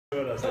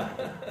what I was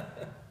thinking.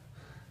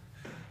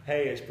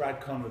 Hey, it's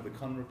Brad Kohn with the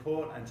Kohn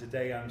Report, and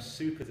today I'm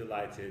super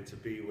delighted to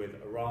be with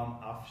Aram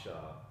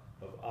Afshar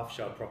of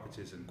Afshar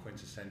Properties and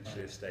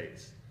Quintessentially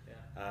Estates.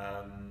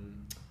 Yeah.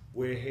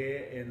 We're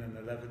here in an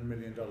 $11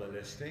 million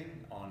listing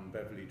on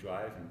Beverly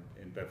Drive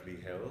in Beverly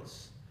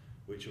Hills,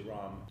 which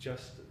Aram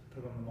just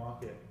put on the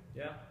market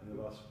in the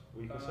last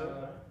week or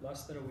so.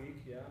 Less than a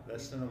week, yeah.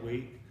 Less than a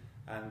week,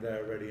 and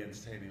they're already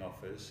entertaining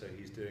offers, so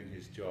he's doing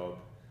his job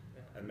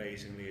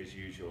amazingly as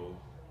usual.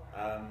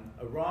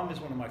 Aram is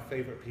one of my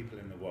favorite people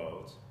in the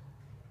world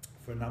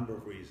for a number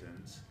of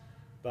reasons,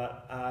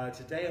 but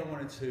today I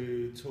wanted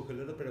to talk a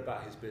little bit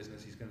about his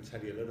business. He's going to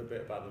tell you a little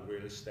bit about the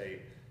real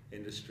estate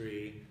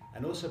industry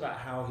and also about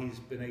how he's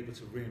been able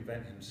to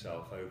reinvent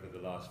himself over the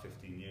last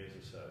 15 years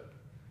or so.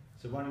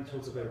 So why don't you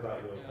talk a bit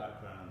about your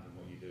background and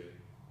what you do?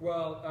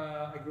 Well,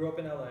 I grew up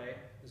in LA,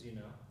 as you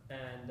know,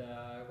 and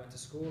I went to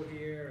school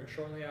here, and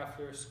shortly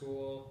after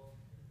school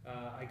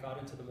I got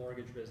into the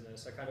mortgage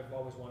business. I kind of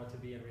always wanted to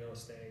be in real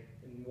estate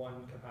in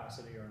one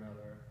capacity or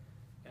another,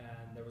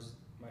 and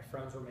my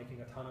friends were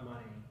making a ton of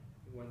money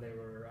when they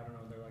were, I don't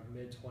know, they're like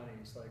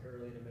mid-20s, like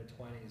early to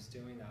mid-20s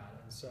doing that,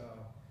 and so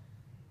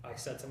I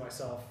said to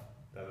myself,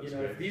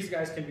 if these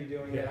guys can be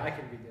doing it, I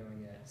can be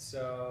doing it.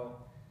 So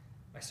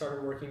I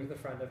started working with a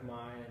friend of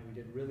mine, and we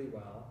did really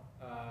well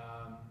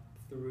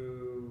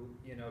through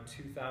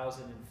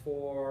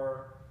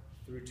 2004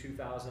 through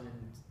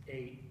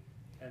 2008.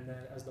 And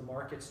then as the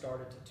market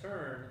started to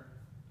turn,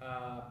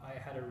 I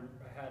had a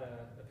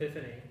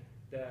epiphany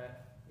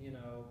that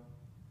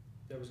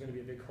there was going to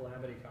be a big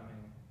calamity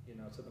coming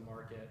to the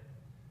market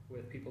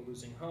with people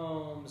losing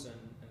homes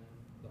and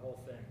the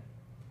whole thing.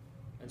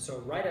 And so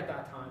right at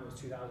that time, it was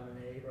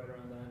 2008, right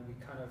around then,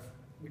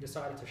 we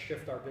decided to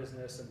shift our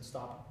business and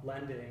stop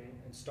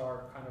lending and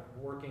start kind of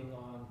working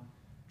on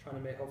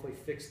trying to hopefully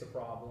fix the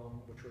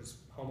problem, which was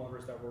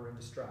homeowners that were in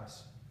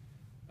distress.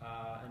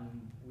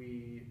 And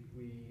we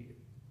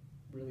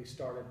really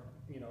started,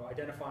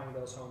 identifying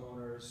those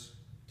homeowners,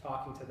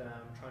 talking to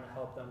them, trying to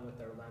help them with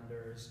their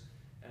lenders,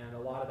 and a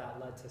lot of that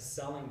led to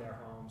selling their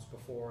homes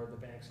before the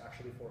banks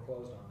actually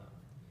foreclosed on them.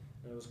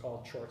 And it was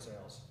called short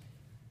sales.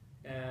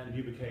 And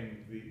you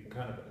became the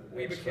kind of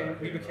we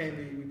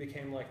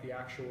became like the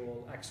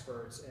actual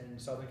experts in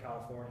Southern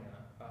California.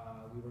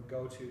 We were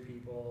go-to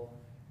people.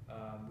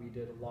 We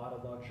did a lot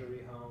of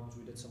luxury homes.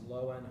 We did some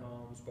low-end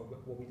homes, but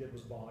what we did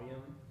was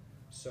volume.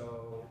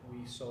 So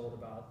we sold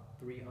about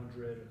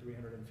 300 or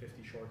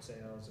 350 short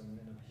sales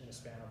in a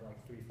span of like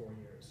 3-4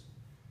 years.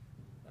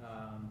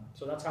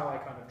 So that's how I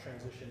kind of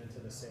transitioned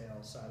into the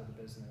sales side of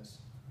the business.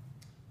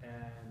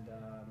 And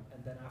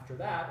then after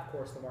that, of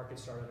course, the market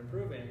started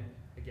improving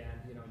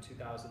again. In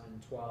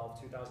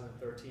 2012,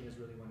 2013 is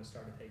really when it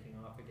started taking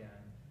off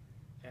again.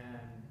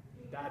 And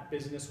that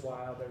business,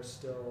 while there's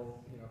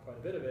still quite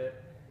a bit of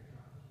it,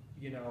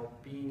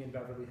 being in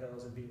Beverly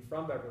Hills and being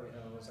from Beverly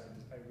Hills,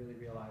 I really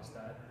realized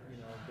that,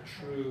 the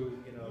true,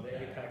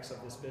 the apex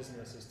of this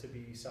business is to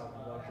be selling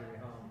luxury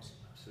homes.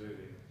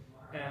 Absolutely.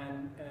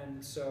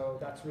 And so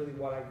that's really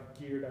what I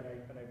geared and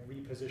I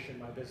repositioned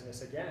my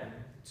business again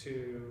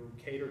to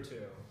cater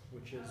to,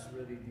 which is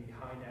really the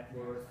high net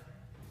worth,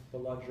 the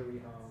luxury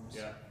homes.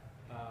 Yeah.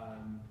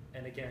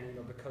 And again,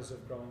 because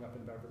of growing up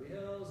in Beverly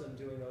Hills and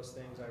doing those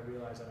things, I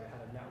realized that I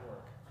had a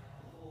network.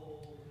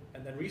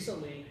 And then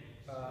recently,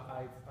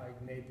 I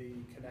made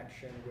the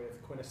connection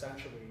with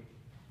Quintessentially,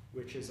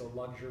 which is a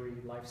luxury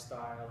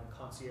lifestyle and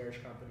concierge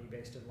company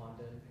based in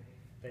London.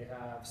 They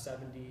have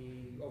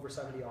over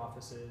 70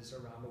 offices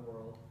around the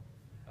world,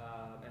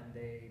 and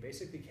they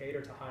basically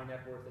cater to high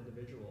net worth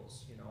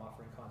individuals,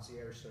 offering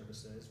concierge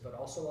services, but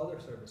also other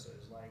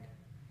services like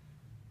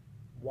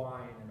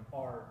wine and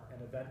art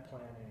and event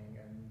planning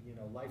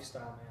and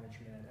lifestyle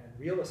management and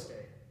real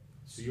estate.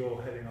 So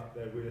you're heading up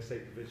their real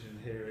estate division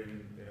here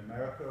in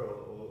America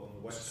or on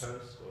the West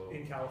Coast? Or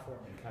in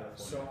California. In California.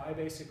 So I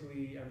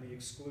basically am the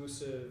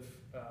exclusive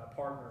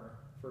partner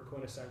for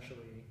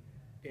Quintessentially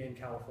in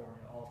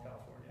California, all of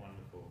California.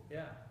 Wonderful.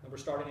 Yeah, and we're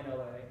starting in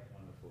LA.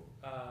 Wonderful.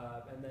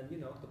 And then,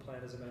 the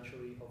plan is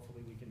eventually,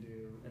 hopefully we can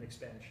do an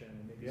expansion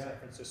in maybe San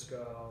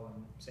Francisco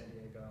and San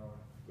Diego.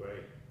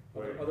 Great.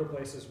 Other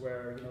places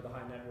where the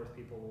high net worth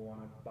people will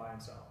want to buy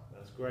and sell.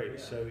 That's great. Yeah.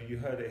 So you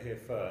heard it here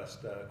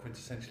first,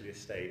 Quintessentially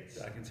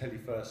Estates. I can tell you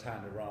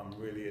firsthand, Aram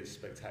really is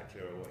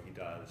spectacular at what he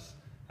does,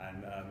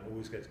 and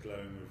always gets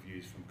glowing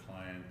reviews from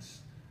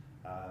clients,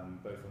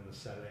 both on the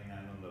selling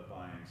and on the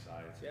buying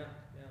side. Yeah.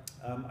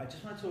 I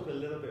just want to talk a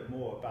little bit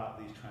more about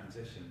these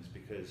transitions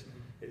because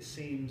it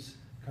seems,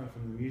 coming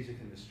from the music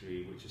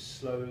industry, which is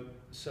so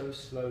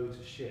slow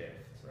to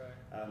shift.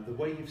 Right. The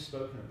way you've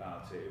spoken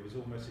about it, it was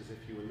almost as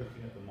if you were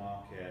looking at the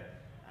market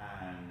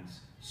and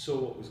saw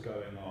what was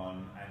going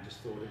on and just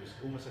thought it was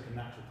almost like a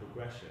natural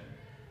progression.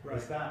 Right.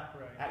 Is that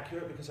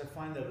accurate? Because I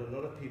find that a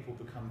lot of people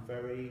become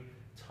very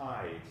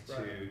tied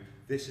to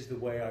this is the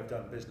way I've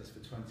done business for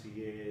 20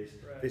 years,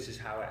 this is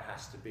how it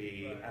has to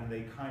be, and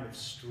they kind of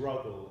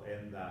struggle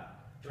in that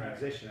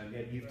transition, and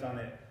yet you've done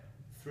it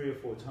 3 or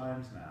 4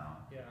 times now,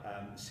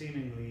 Yeah.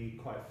 seemingly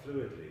quite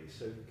fluidly.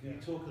 So can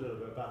you talk a little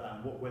bit about that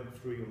and what went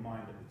through your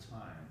mind at the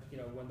time? You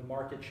know, when the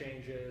market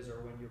changes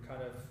or when you're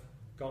kind of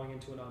going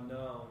into an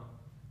unknown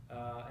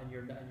and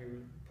you're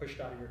pushed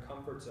out of your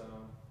comfort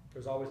zone,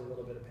 there's always a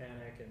little bit of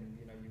panic, and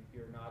you know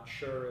you're not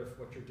sure if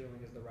what you're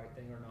doing is the right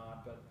thing or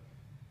not. But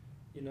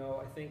you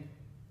know, I think,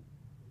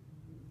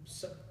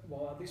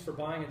 well, at least for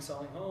buying and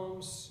selling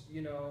homes,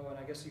 you know, and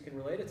I guess you can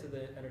relate it to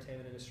the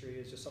entertainment industry,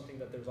 it's just something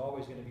that there's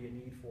always going to be a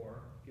need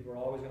for. People are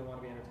always going to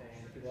want to be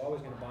entertained. People are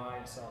always going to buy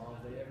and sell homes.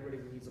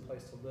 Everybody needs a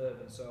place to live,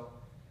 and so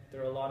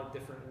there are a lot of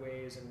different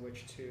ways in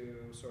which to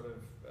sort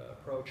of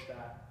approach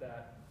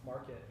that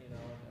market, you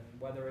know, and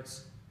whether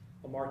it's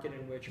a market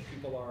in which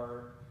people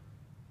are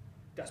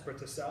desperate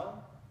to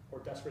sell or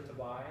desperate to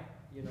buy,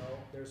 you know,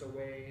 there's a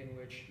way in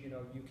which, you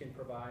know, you can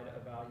provide a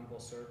valuable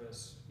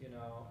service, you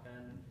know,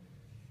 and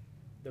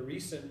the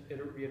recent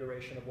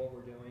reiteration of what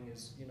we're doing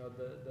is, you know,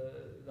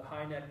 the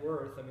high net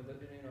worth. I mean,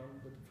 you know,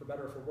 for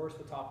better or for worse,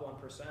 the top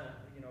 1%,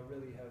 you know,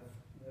 really have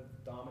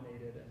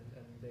dominated,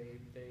 and they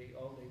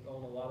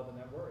own a lot of the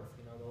net worth.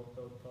 You know,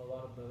 a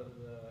lot of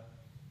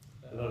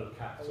a lot of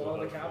capital. A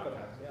lot of the capital.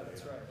 Yeah,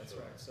 that's right. That's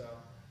right. So.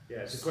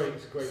 Yeah, it's a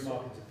great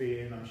market to be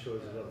in. I'm sure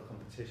there's a lot of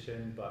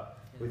competition, but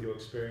with your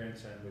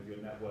experience and with your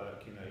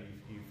network, you know,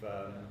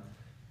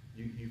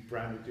 you've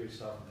branded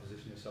yourself and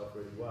positioned yourself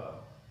really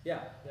well.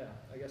 Yeah,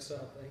 I guess so.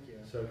 Thank you.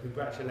 So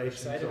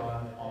congratulations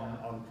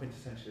on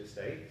Quintessentially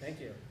Estate. Thank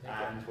you.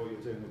 And what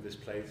you're doing with this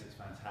place is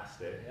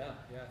fantastic. Yeah,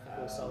 I think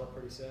we'll sell it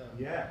pretty soon.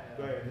 Yeah,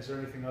 great. And is there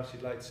anything else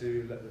you'd like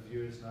to let the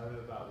viewers know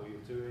about what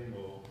you're doing,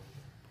 or?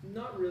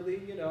 Not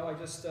really, you know, I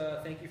just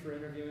thank you for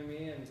interviewing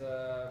me, and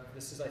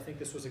I think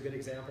this was a good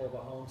example of a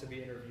home to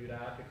be interviewed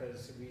at,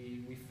 because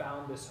we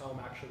found this home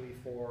actually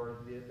for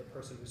the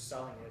person who's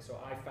selling it. So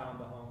I found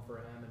the home for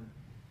him, and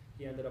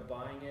he ended up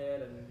buying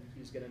it, and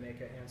he's going to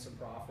make a handsome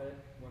profit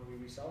when we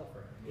resell it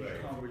for him. Right.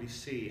 You can't really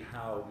see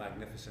how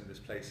magnificent this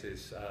place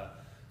is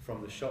from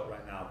the shot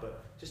right now,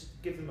 but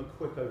just give them a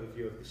quick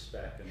overview of the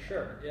spec.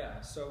 Sure, yeah.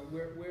 So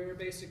we're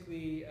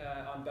basically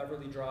on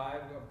Beverly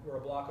Drive. We're a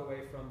block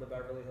away from the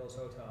Beverly Hills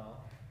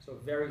Hotel, so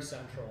very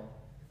central.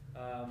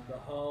 The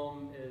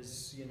home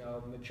is, you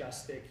know,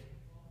 majestic,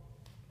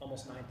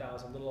 almost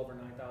 9,000, a little over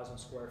 9,000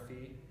 square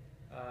feet.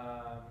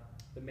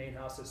 The main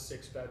house is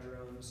 6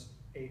 bedrooms,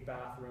 8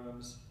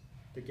 bathrooms.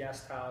 The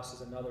guest house is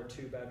another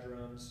 2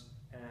 bedrooms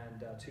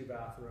and 2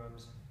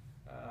 bathrooms.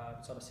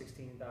 It's on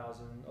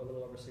a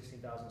little over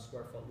 16,000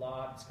 square foot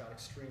lot. It's got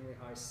extremely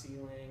high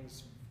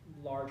ceilings,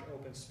 large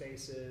open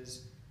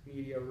spaces,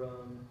 media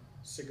room,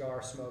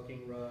 cigar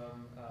smoking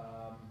room,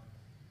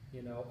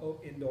 you know,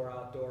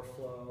 indoor-outdoor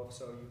flow.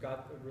 So you've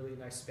got a really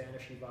nice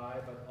Spanishy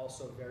vibe, but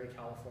also very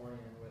Californian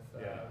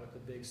with the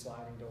big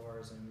sliding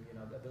doors and, you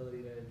know, the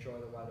ability to enjoy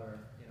the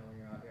weather, you know, when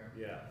you're out here.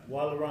 Yeah.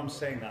 While Aram's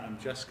saying that, I'm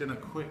just going to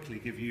quickly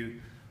give you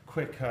a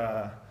quick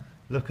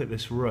look at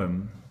this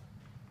room.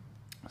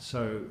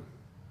 So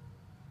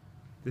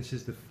this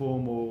is the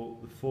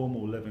formal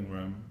living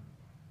room.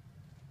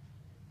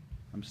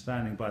 I'm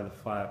standing by the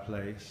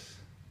fireplace.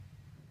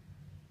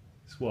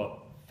 It's what,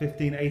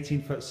 15,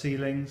 18 foot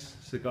ceilings,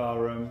 cigar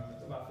room.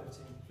 About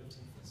 15 foot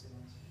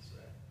ceilings, that's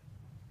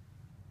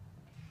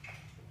right.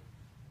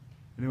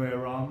 Anyway,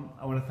 Aram,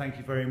 I want to thank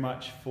you very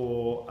much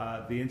for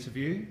the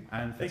interview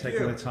and for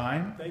taking the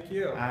time. Thank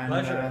you. And,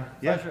 Pleasure.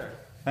 Pleasure.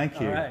 Thank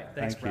you. All right.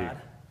 Thanks,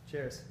 Brad.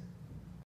 Cheers.